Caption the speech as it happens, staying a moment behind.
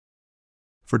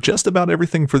for just about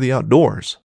everything for the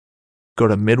outdoors. Go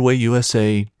to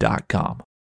MidwayUSA.com.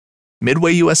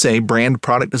 Midway USA brand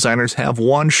product designers have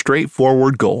one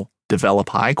straightforward goal: develop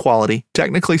high-quality,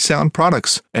 technically sound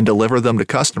products and deliver them to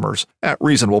customers at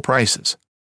reasonable prices.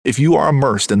 If you are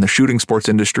immersed in the shooting sports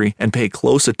industry and pay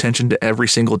close attention to every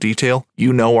single detail,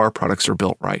 you know our products are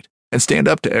built right and stand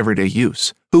up to everyday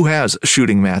use. Who has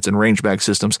shooting mats and range bag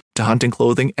systems to hunting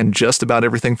clothing and just about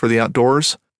everything for the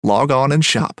outdoors? Log on and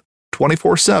shop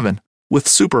 24/7 with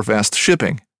super fast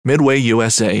shipping.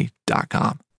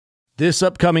 MidwayUSA.com. This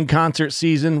upcoming concert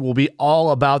season will be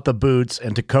all about the boots,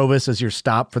 and Tecovas is your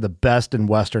stop for the best in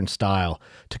Western style.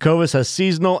 Tecovas has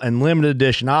seasonal and limited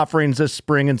edition offerings this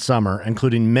spring and summer,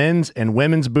 including men's and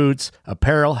women's boots,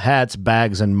 apparel, hats,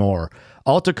 bags, and more.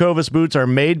 All Tecovas boots are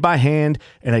made by hand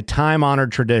in a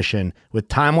time-honored tradition with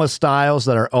timeless styles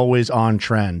that are always on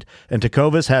trend. And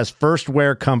Tecovas has first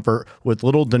wear comfort with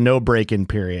little to no break-in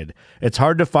period. It's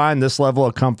hard to find this level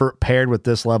of comfort paired with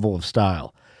this level of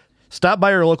style. Stop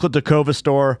by your local Tecovas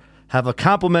store, have a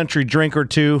complimentary drink or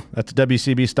two, that's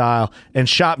WCB style, and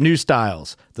shop new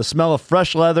styles. The smell of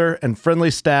fresh leather and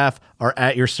friendly staff are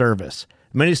at your service.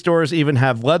 Many stores even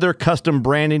have leather custom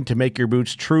branding to make your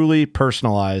boots truly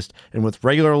personalized. And with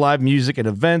regular live music and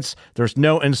events, there's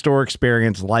no in-store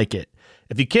experience like it.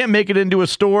 If you can't make it into a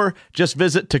store, just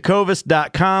visit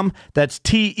Tecovas.com. That's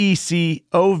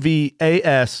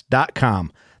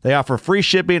TECOVAS.com. They offer free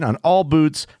shipping on all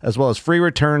boots, as well as free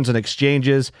returns and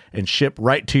exchanges, and ship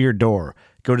right to your door.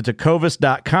 Go to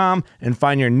Tecovas.com and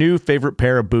find your new favorite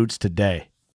pair of boots today.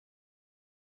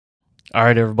 All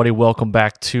right, everybody, welcome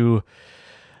back to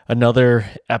another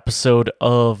episode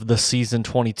of the Season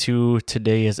 22.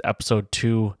 Today is episode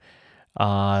 2.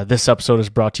 This episode is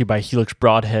brought to you by Helix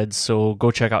Broadheads, so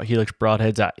go check out Helix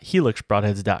Broadheads at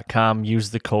helixbroadheads.com.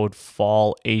 Use the code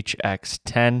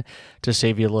FALLHX10 to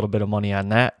save you a little bit of money on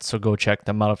that, so go check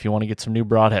them out if you want to get some new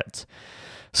broadheads.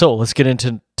 So let's get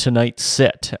into tonight's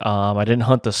sit. I didn't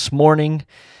hunt this morning,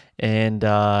 and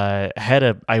I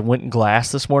went and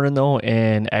glassed this morning, though,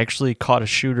 and actually caught a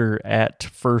shooter at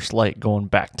first light going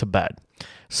back to bed.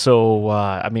 So,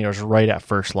 it was right at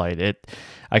first light.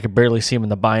 I could barely see him in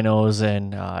the binos,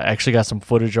 and I actually got some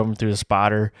footage of him through the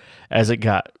spotter as it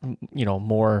got,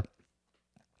 more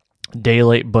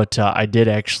daylight, but I did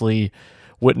actually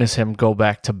witness him go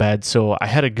back to bed. So I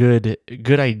had a good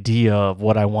idea of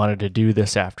what I wanted to do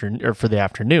this afternoon, or for the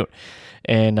afternoon.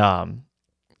 And,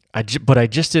 I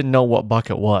just didn't know what buck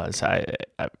it was. I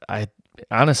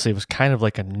honestly, it was kind of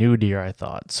like a new deer, I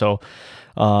thought. So,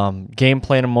 game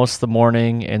planning most of the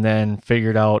morning, and then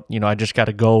figured out, I just got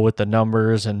to go with the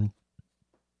numbers and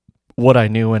what I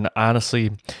knew. And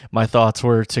honestly, my thoughts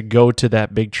were to go to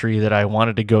that big tree that I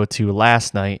wanted to go to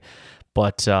last night,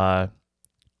 but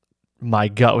my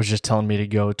gut was just telling me to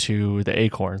go to the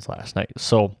acorns last night.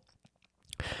 So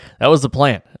that was the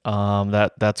plan.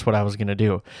 That's what I was going to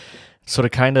do. So to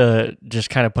kind of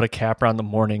put a cap around the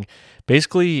morning,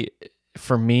 basically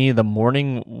for me, the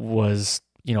morning was,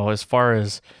 as far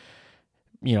as,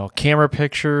 camera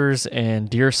pictures and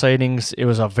deer sightings, it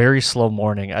was a very slow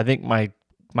morning. I think my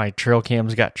trail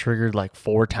cams got triggered like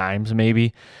 4 times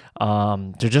maybe.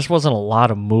 There just wasn't a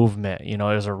lot of movement. It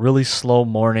was a really slow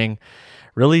morning.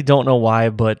 Really don't know why,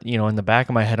 but, in the back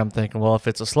of my head, I'm thinking, well, if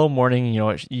it's a slow morning,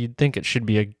 you'd think it should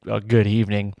be a good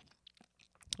evening.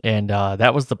 And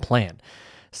that was the plan.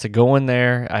 So to go in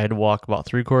there, I had to walk about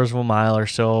 3/4 of a mile or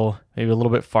so, maybe a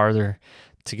little bit farther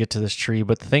to get to this tree.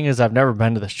 But the thing is, I've never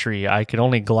been to this tree. I could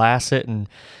only glass it, and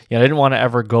I didn't want to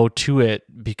ever go to it,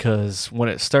 because when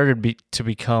it started to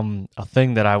become a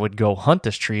thing that I would go hunt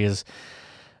this tree, is,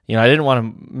 I didn't want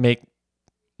to make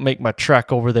my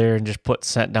trek over there and just put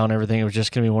scent down everything. It was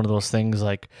just going to be one of those things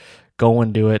like, go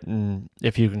and do it, and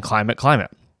if you can climb it, climb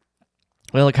it.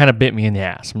 Well, it kind of bit me in the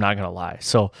ass, I'm not going to lie.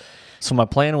 So my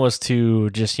plan was to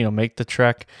just, make the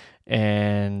trek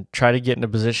and try to get into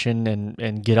position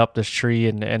and get up this tree.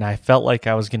 And I felt like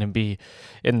I was going to be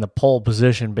in the pole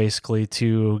position, basically,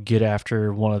 to get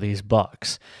after one of these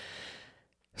bucks.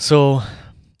 So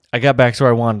I got back to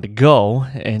where I wanted to go,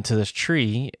 into this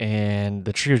tree, and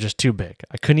the tree was just too big.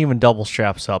 I couldn't even double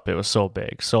straps up. It was so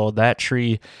big. So that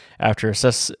tree, after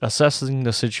assessing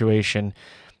the situation,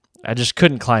 I just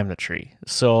couldn't climb the tree.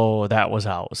 So that was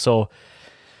out. So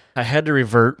I had to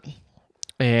revert,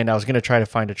 and I was going to try to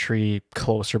find a tree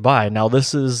closer by. Now,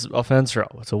 this is a fence row.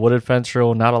 It's a wooded fence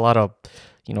row, not a lot of,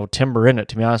 timber in it,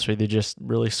 to be honest with you, just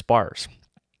really sparse.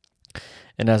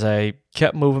 And as I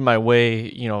kept moving my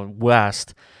way,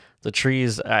 west, the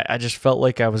trees, I just felt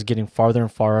like I was getting farther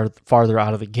and farther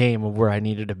out of the game of where I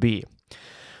needed to be.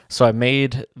 So I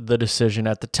made the decision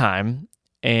at the time,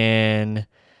 and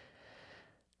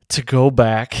to go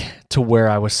back to where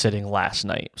I was sitting last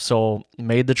night. So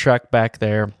made the trek back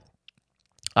there.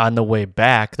 On the way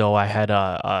back, though, I had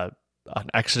an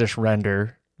Exodus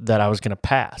render that I was going to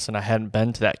pass, and I hadn't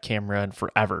been to that camera in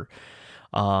forever.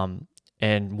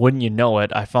 And wouldn't you know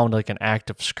it, I found like an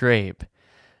active scrape,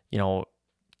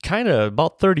 kind of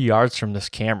about 30 yards from this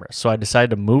camera. So I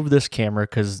decided to move this camera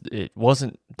because it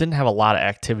didn't have a lot of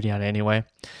activity on it anyway.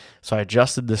 So I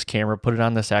adjusted this camera, put it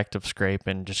on this active scrape,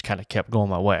 and just kind of kept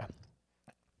going my way.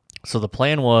 So the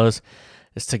plan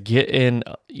is to get in,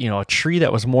 a tree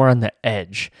that was more on the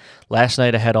edge. Last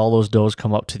night I had all those does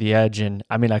come up to the edge, and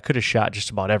I mean, I could have shot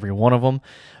just about every one of them,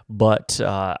 but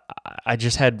I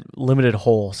just had limited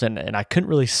holes, and I couldn't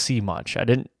really see much.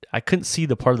 I couldn't see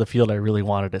the part of the field I really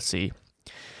wanted to see.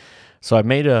 So I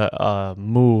made a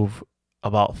move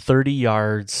about 30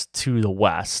 yards to the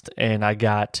west, and I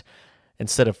got,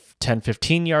 instead of 10,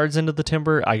 15 yards into the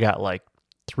timber, I got like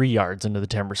 3 yards into the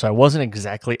timber. So I wasn't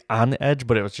exactly on the edge,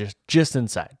 but it was just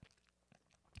inside.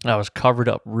 I was covered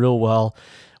up real well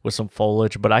with some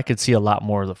foliage, but I could see a lot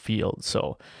more of the field.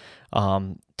 So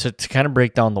to kind of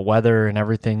break down the weather and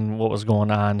everything, what was going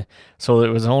on. So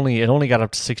it only got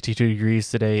up to 62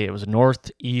 degrees today. It was a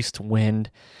northeast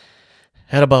wind.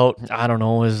 Had about, I don't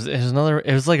know,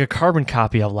 it was like a carbon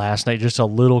copy of last night, just a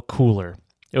little cooler.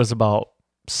 It was about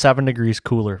 7 degrees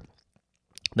cooler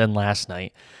than last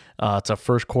night. It's a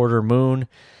first quarter moon,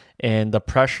 and the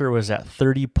pressure was at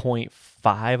 30.5,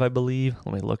 I believe.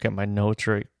 Let me look at my notes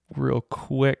real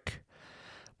quick.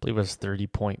 I believe it was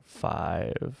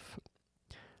 30.5.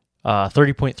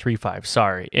 30.35,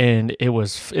 sorry. And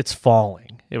it's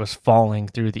falling. It was falling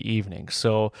through the evening.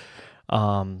 So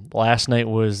last night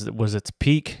was its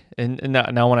peak. And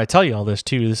now when I tell you all this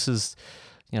too, this is,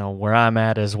 where I'm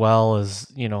at, as well as,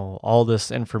 all this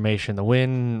information, the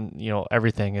wind,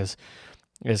 everything is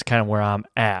kind of where I'm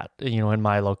at, in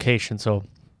my location. So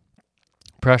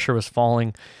pressure was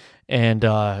falling, and,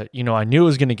 I knew it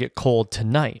was going to get cold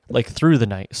tonight, like through the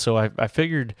night. So I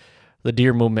figured the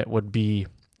deer movement would be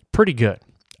pretty good.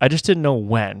 I just didn't know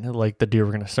when, like, the deer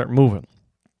were going to start moving.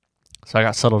 So I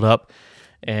got settled up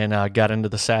and got into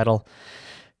the saddle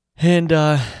and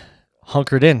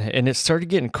hunkered in, and it started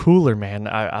getting cooler, man.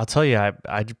 I'll tell you, I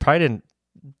probably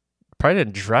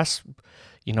didn't dress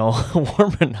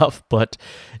warm enough, but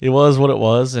it was what it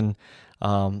was, and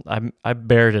I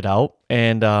bared it out,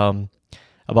 and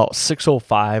about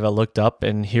 6:05 I looked up,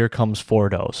 and here comes 4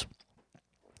 does.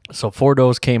 So 4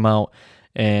 does came out,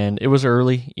 and it was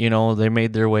early. They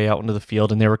made their way out into the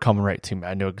field, and they were coming right to me.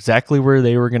 I knew exactly where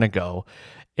they were going to go,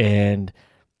 and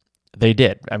they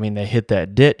did. I mean, they hit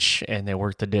that ditch, and they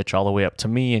worked the ditch all the way up to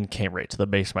me and came right to the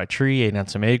base of my tree, ate on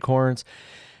some acorns.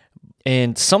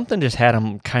 And something just had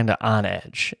them kind of on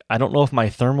edge. I don't know if my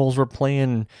thermals were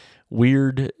playing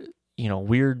weird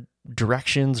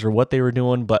directions or what they were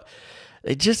doing, but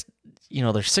it just,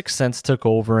 their sixth sense took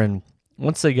over. And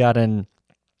once they got in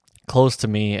close to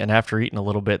me, and after eating a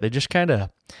little bit, they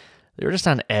were just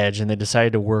on edge, and they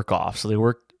decided to work off. So they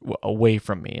worked away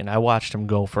from me, and I watched them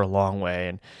go for a long way.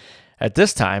 And at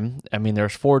this time, I mean,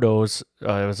 there's 4 does. It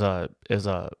was a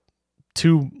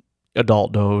 2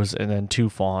 adult does and then 2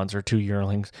 fawns or 2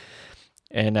 yearlings.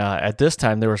 And at this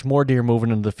time, there was more deer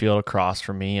moving into the field across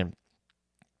from me, and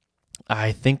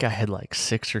I think I had like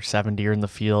 6 or 7 deer in the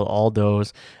field, all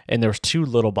does, and there was 2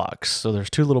 little bucks. So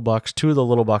there's 2 little bucks. 2 of the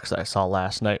little bucks that I saw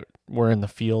last night were in the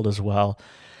field as well.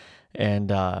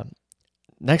 And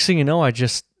next thing you know, I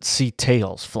just see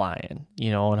tails flying,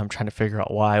 and I'm trying to figure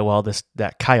out why. Well,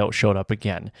 that coyote showed up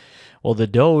again. Well,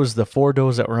 the 4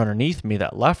 does that were underneath me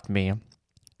that left me,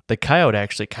 the coyote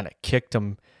actually kind of kicked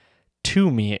them to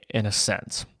me in a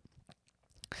sense.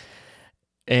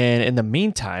 And in the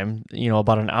meantime,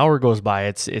 about an hour goes by.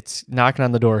 It's knocking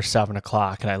on the door at 7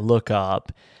 o'clock, and I look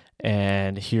up,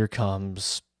 and here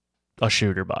comes a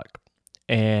shooter buck.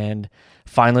 And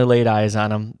finally laid eyes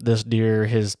on him. This deer,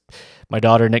 my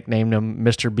daughter nicknamed him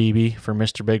Mr. BB for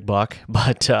Mr. Big Buck,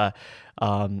 but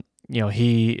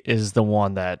he is the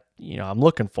one that I'm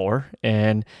looking for.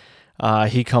 And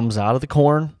he comes out of the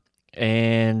corn.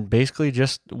 And basically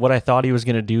just what I thought he was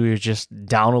going to do is just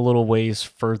down a little ways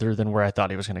further than where I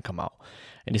thought he was going to come out.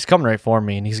 And he's coming right for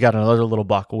me, and he's got another little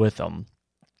buck with him.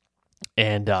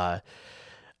 And I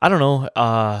don't know,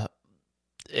 I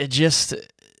just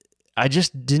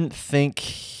didn't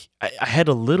think, I had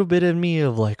a little bit in me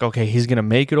of like, okay, he's going to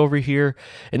make it over here.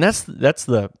 And that's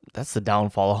the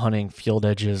downfall of hunting field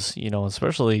edges,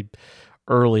 especially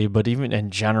early, but even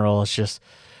in general, it's just,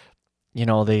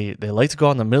 they like to go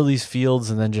out in the middle of these fields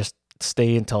and then just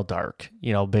stay until dark,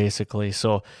 basically.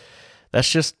 So that's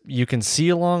just, you can see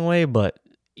a long way, but,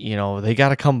 they got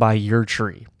to come by your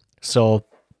tree. So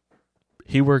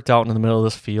he worked out in the middle of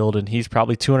this field, and he's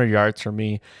probably 200 yards from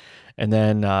me. And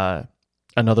then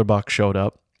another buck showed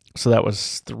up. So that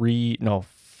was that'd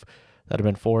have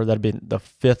been 4. That'd have been the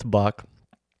 5th buck.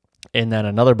 And then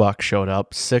another buck showed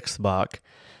up, 6th buck.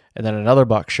 And then another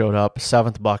buck showed up,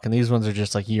 7th buck. And these ones are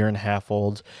just like 1.5 years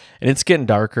old. And it's getting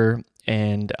darker.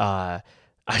 And I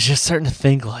was just starting to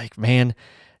think like, man,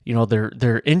 you know,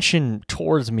 they're inching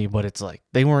towards me, but it's like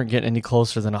they weren't getting any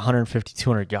closer than 150,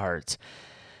 200 yards.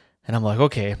 And I'm like,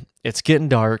 okay, it's getting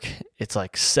dark. It's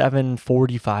like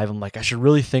 7:45. I'm like, I should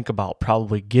really think about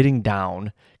probably getting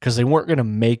down because they weren't going to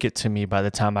make it to me by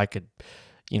the time I could,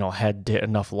 you know, had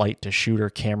enough light to shoot or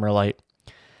camera light.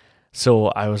 So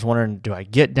I was wondering, do I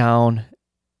get down,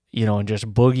 you know, and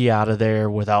just boogie out of there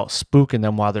without spooking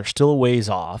them while they're still a ways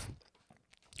off?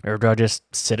 Or do I just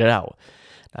sit it out?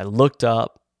 I looked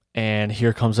up, and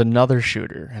here comes another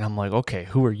shooter. And I'm like, okay,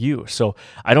 who are you? So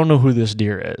I don't know who this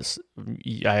deer is.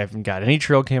 I haven't got any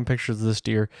trail cam pictures of this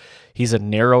deer. He's a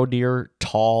narrow deer,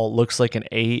 tall, looks like an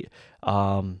 8.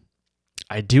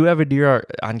 I do have a deer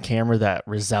on camera that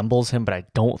resembles him, but I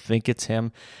don't think it's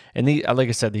him. And like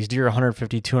I said, these deer are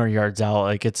 150, 200 yards out.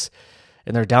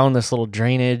 And they're down this little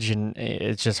drainage, and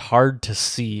it's just hard to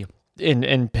see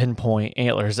in pinpoint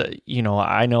antlers. You know,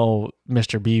 I know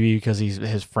Mr. BB because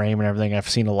his frame and everything. I've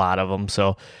seen a lot of them.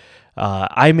 So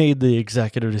I made the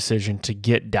executive decision to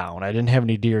get down. I didn't have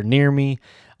any deer near me.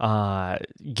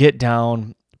 Get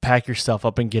down, pack your stuff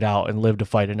up and get out and live to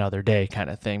fight another day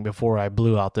kind of thing before I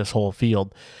blew out this whole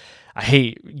field. I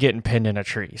hate getting pinned in a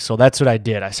tree. So that's what I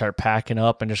did. I started packing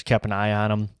up and just kept an eye on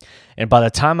them. And by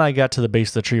the time I got to the base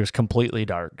of the tree, it was completely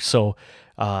dark. So,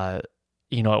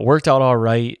 you know, it worked out all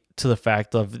right to the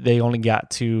fact of they only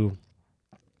got to,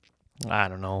 I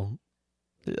don't know,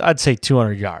 I'd say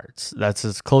 200 yards. That's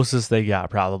as close as they got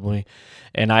probably.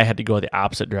 And I had to go the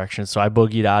opposite direction. So I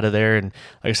boogied out of there and,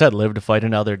 like I said, lived to fight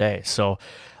another day. So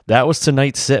that was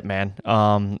tonight's sit, man.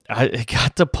 I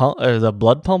got the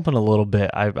blood pumping a little bit.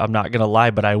 I'm not going to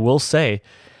lie, but I will say,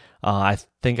 I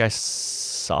think I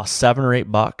saw 7 or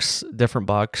 8 bucks, different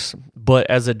bucks. But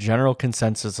as a general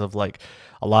consensus of like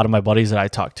a lot of my buddies that I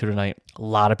talked to tonight, a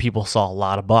lot of people saw a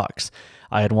lot of bucks.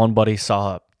 I had one buddy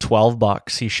saw 12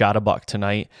 bucks. He shot a buck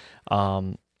tonight.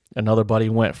 Another buddy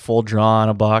went full draw on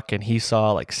a buck, and he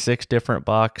saw like 6 different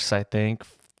bucks, I think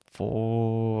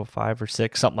 4, 5 or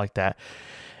 6, something like that.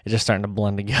 It's just starting to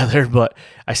blend together, but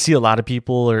I see a lot of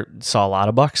people saw a lot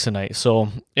of bucks tonight. So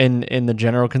in the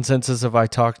general consensus, if I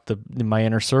talked in my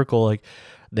inner circle, like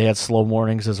they had slow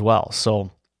mornings as well.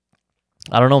 So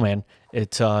I don't know, man.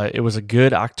 It was a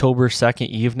good October 2nd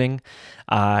evening.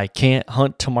 I can't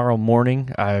hunt tomorrow morning.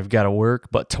 I've got to work,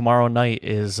 but tomorrow night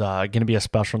is going to be a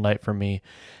special night for me.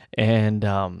 And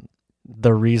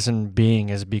the reason being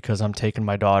is because I'm taking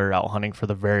my daughter out hunting for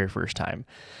the very first time.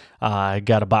 I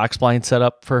got a box blind set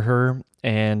up for her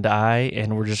and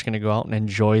we're just going to go out and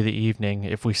enjoy the evening.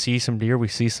 If we see some deer, we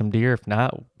see some deer. If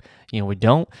not, we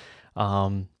don't.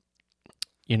 I'll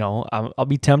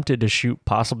be tempted to shoot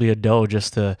possibly a doe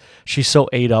she's so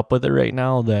ate up with it right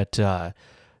now that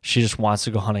she just wants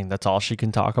to go hunting. That's all she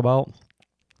can talk about.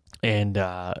 And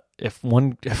if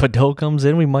a doe comes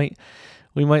in, we might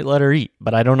let her eat,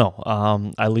 but I don't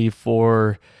know. I leave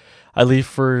for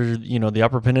the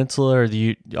Upper Peninsula or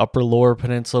the Upper Lower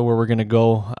Peninsula where we're going to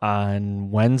go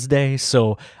on Wednesday.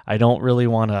 So I don't really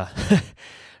want to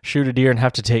shoot a deer and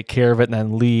have to take care of it and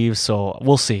then leave. So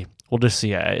we'll see. We'll just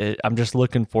see. I'm just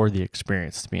looking for the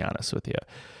experience, to be honest with you.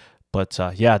 But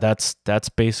that's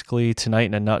basically tonight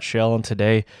in a nutshell and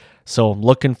today. So I'm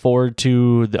looking forward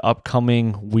to the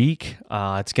upcoming week.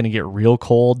 It's going to get real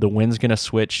cold. The wind's going to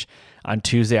switch on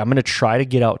Tuesday. I'm going to try to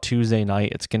get out Tuesday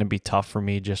night. It's going to be tough for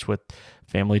me just with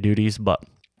family duties. But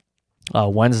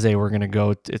Wednesday we're going to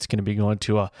go. It's going to be going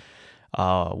to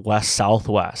a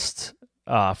west-southwest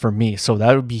for me. So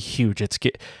that would be huge.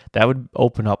 That would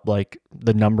open up like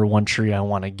the number one tree I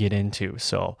want to get into.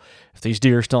 So if these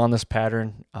deer are still on this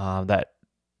pattern, that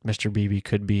Mr. BB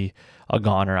could be a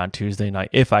goner on Tuesday night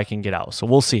if I can get out. So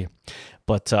we'll see.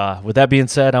 But with that being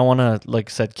said, I want to, like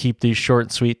I said, keep these short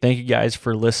and sweet. Thank you guys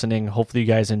for listening. Hopefully you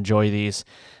guys enjoy these.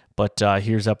 But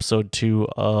here's episode 2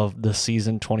 of the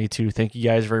season 22. Thank you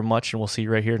guys very much, and we'll see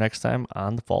you right here next time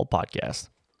on the Fall Podcast.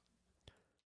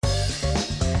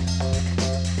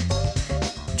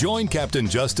 Join Captain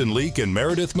Justin Leake and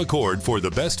Meredith McCord for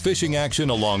the best fishing action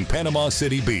along Panama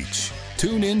City Beach.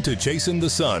 Tune in to Chasing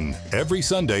the Sun every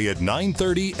Sunday at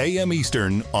 9:30 a.m.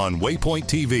 Eastern on Waypoint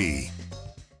TV.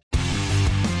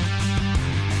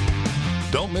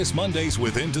 Don't miss Mondays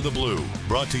with Into the Blue,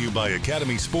 brought to you by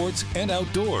Academy Sports and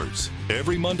Outdoors.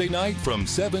 Every Monday night from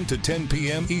 7 to 10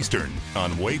 p.m. Eastern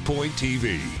on Waypoint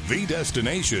TV, the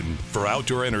destination for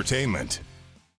outdoor entertainment.